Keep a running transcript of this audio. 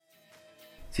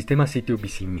Sistema Sitio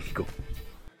ViSí México.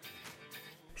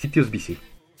 Sitios ViSí.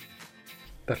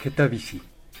 Tarjeta ViSí.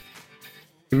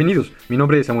 Bienvenidos, mi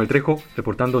nombre es Samuel Trejo,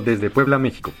 reportando desde Puebla,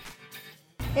 México.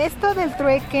 Esto del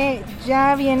trueque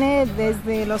ya viene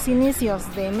desde los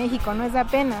inicios de México, no es de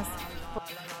apenas.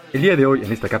 El día de hoy,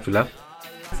 en esta cápsula,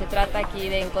 se trata aquí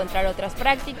de encontrar otras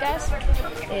prácticas,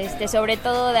 sobre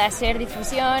todo de hacer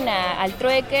difusión al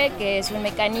trueque, que es un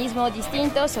mecanismo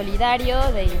distinto, solidario,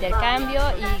 de intercambio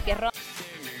y que rompe.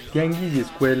 Tianguis y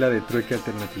Escuela de Trueque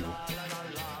Alternativo.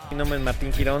 Mi nombre es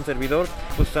Martín Girón, servidor.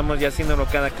 Pues estamos ya haciéndolo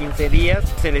cada 15 días.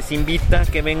 Se les invita a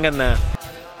que vengan a...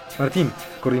 Martín,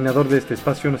 coordinador de este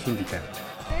espacio, nos indica.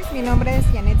 Mi nombre es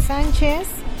Janet Sánchez.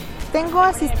 Tengo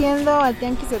asistiendo al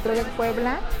Tianguis de Trueque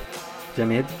Puebla.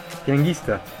 Janet,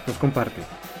 tianguista, nos comparte.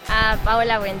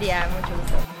 Paola, buen día, mucho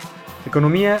gusto.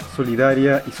 Economía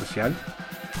solidaria y social.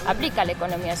 Aplica la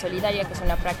economía solidaria, que es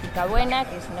una práctica buena,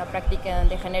 que es una práctica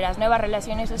donde generas nuevas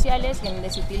relaciones sociales y donde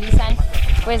se utilizan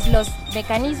pues los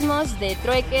mecanismos de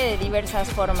trueque de diversas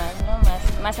formas, ¿no?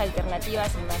 más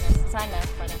alternativas y más sanas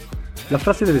para... La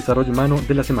frase de desarrollo humano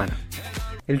de la semana.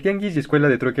 El Tianguis y Escuela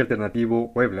de Trueque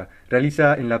Alternativo Puebla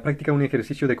realiza en la práctica un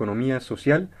ejercicio de economía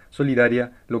social,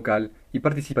 solidaria, local y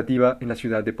participativa en la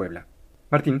ciudad de Puebla.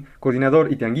 Martín, coordinador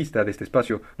y tianguista de este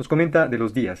espacio, nos comenta de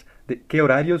los días, de qué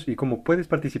horarios y cómo puedes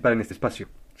participar en este espacio.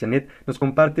 Janet nos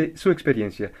comparte su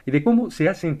experiencia y de cómo se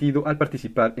ha sentido al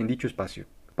participar en dicho espacio.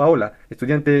 Paola,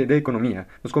 estudiante de economía,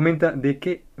 nos comenta de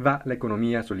qué va la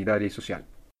economía solidaria y social.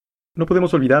 No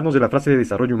podemos olvidarnos de la frase de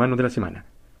desarrollo humano de la semana.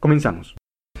 Comenzamos.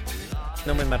 Mi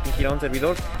nombre es Martín Girón,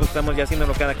 servidor. Pues estamos ya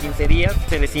haciéndolo cada 15 días.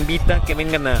 Se les invita a que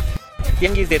vengan a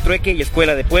Tianguis de Trueque y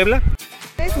Escuela de Puebla.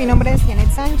 Mi nombre es Janet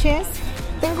Sánchez.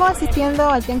 Tengo asistiendo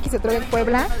al Tianguis de Trueque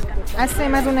Puebla hace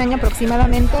más de un año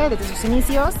aproximadamente, desde sus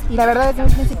inicios, y la verdad desde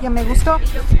un principio me gustó.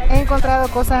 He encontrado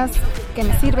cosas que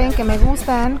me sirven, que me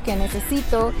gustan, que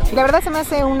necesito, y la verdad se me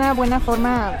hace una buena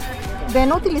forma de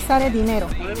no utilizar el dinero,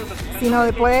 sino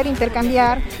de poder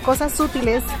intercambiar cosas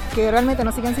útiles que realmente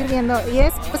nos siguen sirviendo, y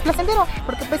es pues placentero,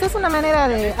 porque pues es una manera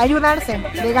de ayudarse,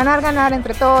 de ganar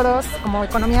entre todos, como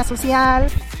economía social.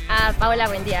 Paola,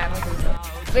 buen día, mucho gusto.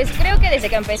 Pues creo que desde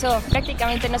que empezó,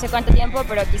 prácticamente no sé cuánto tiempo,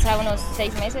 pero quizá unos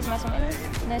 6 meses más o menos,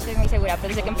 no estoy muy segura, pero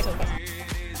desde que empezó casi.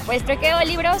 Pues truequeo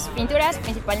libros, pinturas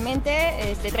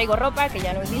principalmente, traigo ropa que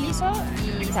ya no utilizo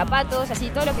y zapatos, así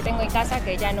todo lo que tengo en casa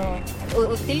que ya no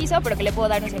utilizo, pero que le puedo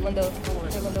dar un segundo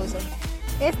uso.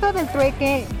 Esto del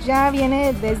trueque ya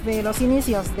viene desde los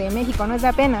inicios de México, no es de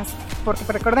apenas, porque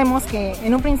recordemos que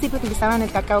en un principio utilizaban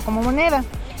el cacao como moneda.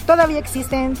 Todavía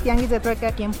existen tianguis de trueque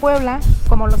aquí en Puebla,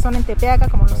 como lo son en Tepeaca,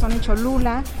 como lo son en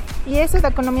Cholula, y eso es la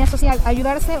economía social,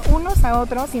 ayudarse unos a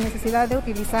otros sin necesidad de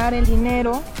utilizar el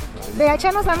dinero, de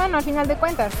echarnos la mano al final de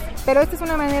cuentas. Pero esta es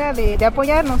una manera de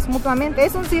apoyarnos mutuamente,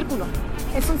 es un círculo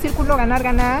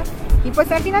ganar, y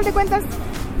pues al final de cuentas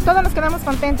todos nos quedamos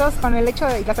contentos con el hecho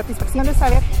y la satisfacción de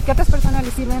saber que a otras personas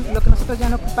les sirven lo que nosotros ya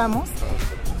no ocupamos,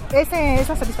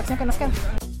 esa satisfacción que nos queda.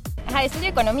 Estudio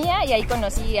economía y ahí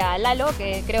conocí a Lalo,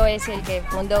 que creo es el que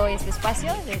fundó este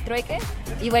espacio de trueque,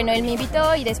 y bueno, él me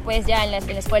invitó y después ya en la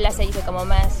escuela se hizo como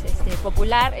más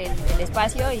popular el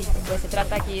espacio, y pues se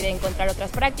trata aquí de encontrar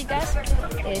otras prácticas,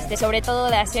 sobre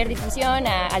todo de hacer difusión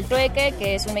al trueque,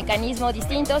 que es un mecanismo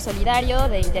distinto, solidario,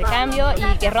 de intercambio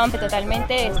y que rompe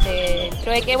totalmente el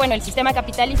trueque, bueno, el sistema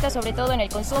capitalista sobre todo en el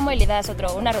consumo, y le das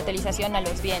una reutilización a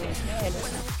los bienes,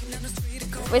 ¿no?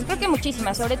 Pues creo que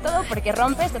muchísimas, sobre todo porque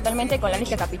rompes totalmente con la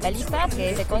lógica capitalista,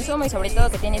 que es de consumo, y sobre todo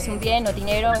que tienes un bien o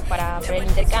dinero para el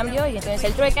intercambio, y entonces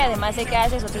el trueque, además de que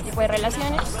haces otro tipo de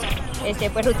relaciones,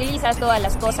 pues reutilizas todas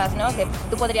las cosas, ¿no? Que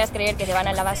tú podrías creer que se van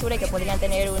a la basura y que podrían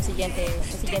tener un siguiente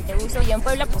uso, y en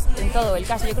Puebla, pues en todo el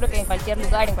caso, yo creo que en cualquier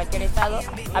lugar, en cualquier estado,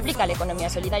 aplica la economía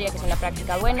solidaria, que es una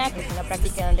práctica buena, que es una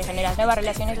práctica donde generas nuevas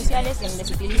relaciones sociales y donde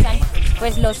se utilizan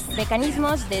pues los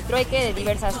mecanismos de trueque de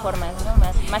diversas formas, ¿no?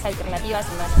 más alternativas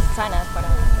y más sanas,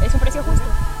 es un precio justo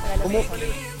para los demás.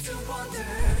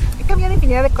 He cambiado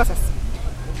infinidad de cosas,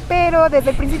 pero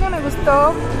desde el principio me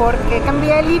gustó porque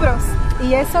cambié libros,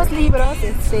 y esos libros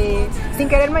sin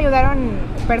querer me ayudaron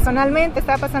personalmente.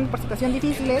 Estaba pasando por situaciones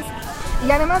difíciles,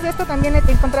 y además de esto también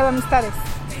he encontrado amistades.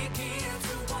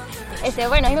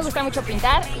 Bueno, a mí me gusta mucho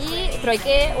pintar y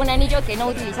truequé un anillo que no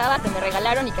utilizaba, que me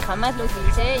regalaron y que jamás lo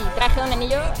utilicé, y traje un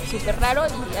anillo súper raro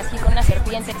y así con una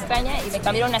serpiente extraña, y me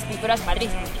cambiaron unas pinturas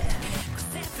padrísimas.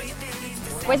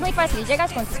 Pues muy fácil,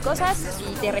 llegas con tus cosas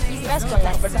y te registras con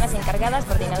las personas encargadas,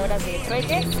 coordinadoras de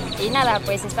trueque, y nada,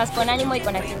 pues estás con ánimo y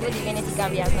con actitud y vienes y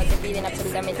cambias, no te piden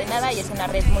absolutamente nada, y es una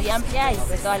red muy amplia y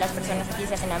pues todas las personas aquí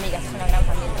se hacen amigas, es una gran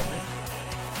familia.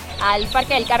 al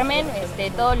Parque del Carmen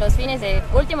todos los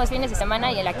últimos fines de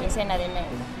semana y en la quincena de mes.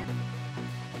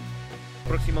 El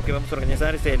próximo que vamos a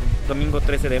organizar es el domingo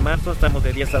 13 de marzo, estamos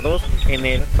de 10 a 2 en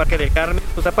el Parque del Carmen.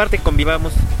 Pues aparte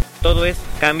convivamos, todo es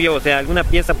cambio, o sea, alguna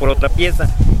pieza por otra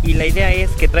pieza, y la idea es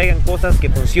que traigan cosas que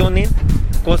funcionen,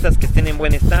 cosas que estén en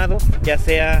buen estado, ya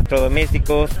sea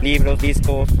electrodomésticos, libros,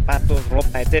 discos, zapatos,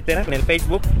 ropa, etcétera. En el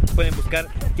Facebook pueden buscar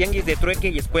Tianguis de Trueque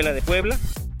y Escuela de Puebla.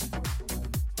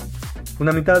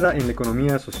 Fundamentada en la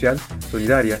economía social,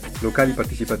 solidaria, local y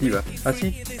participativa,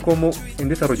 así como en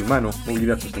desarrollo humano,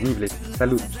 movilidad sostenible,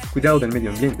 salud, cuidado del medio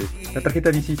ambiente, la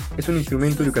tarjeta ViSí es un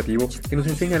instrumento educativo que nos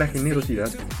enseña la generosidad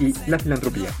y la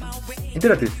filantropía.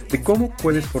 Entérate de cómo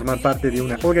puedes formar parte de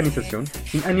una organización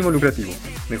sin ánimo lucrativo,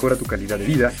 mejora tu calidad de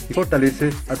vida y fortalece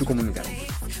a tu comunidad.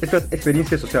 Estas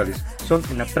experiencias sociales son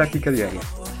en la práctica diaria.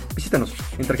 Visítanos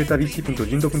en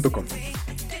tarjetavisi.yindo.com.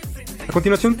 A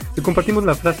continuación, te compartimos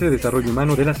la frase de desarrollo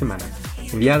humano de la semana,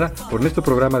 enviada por nuestro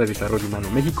programa de Desarrollo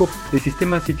Humano México del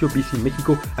sistema sitio ViSí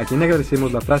México, a quien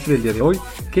agradecemos la frase del día de hoy,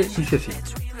 que dice así: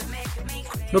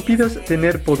 no pidas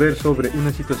tener poder sobre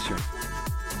una situación,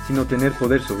 sino tener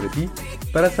poder sobre ti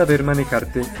para saber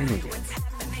manejarte en ella.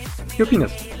 ¿Qué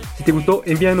opinas? Si te gustó,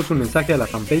 envíanos un mensaje a la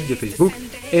fanpage de Facebook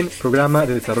en Programa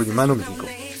de Desarrollo Humano México.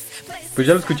 Pues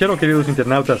ya lo escucharon, queridos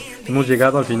internautas, hemos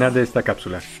llegado al final de esta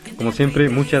cápsula. Como siempre,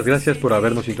 muchas gracias por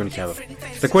habernos sintonizado.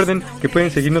 Recuerden que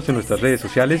pueden seguirnos en nuestras redes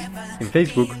sociales, en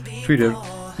Facebook, Twitter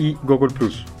y Google+,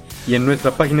 y en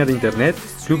nuestra página de internet,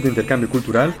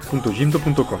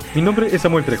 clubdeintercambiocultural.yindo.com. Mi nombre es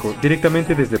Samuel Trejo,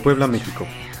 directamente desde Puebla, México.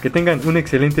 Que tengan un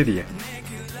excelente día.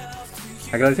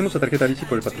 Agradecemos a Tarjeta ViSí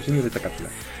por el patrocinio de esta cápsula.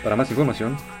 Para más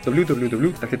información,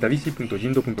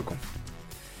 www.tarjetavisi.yindo.com.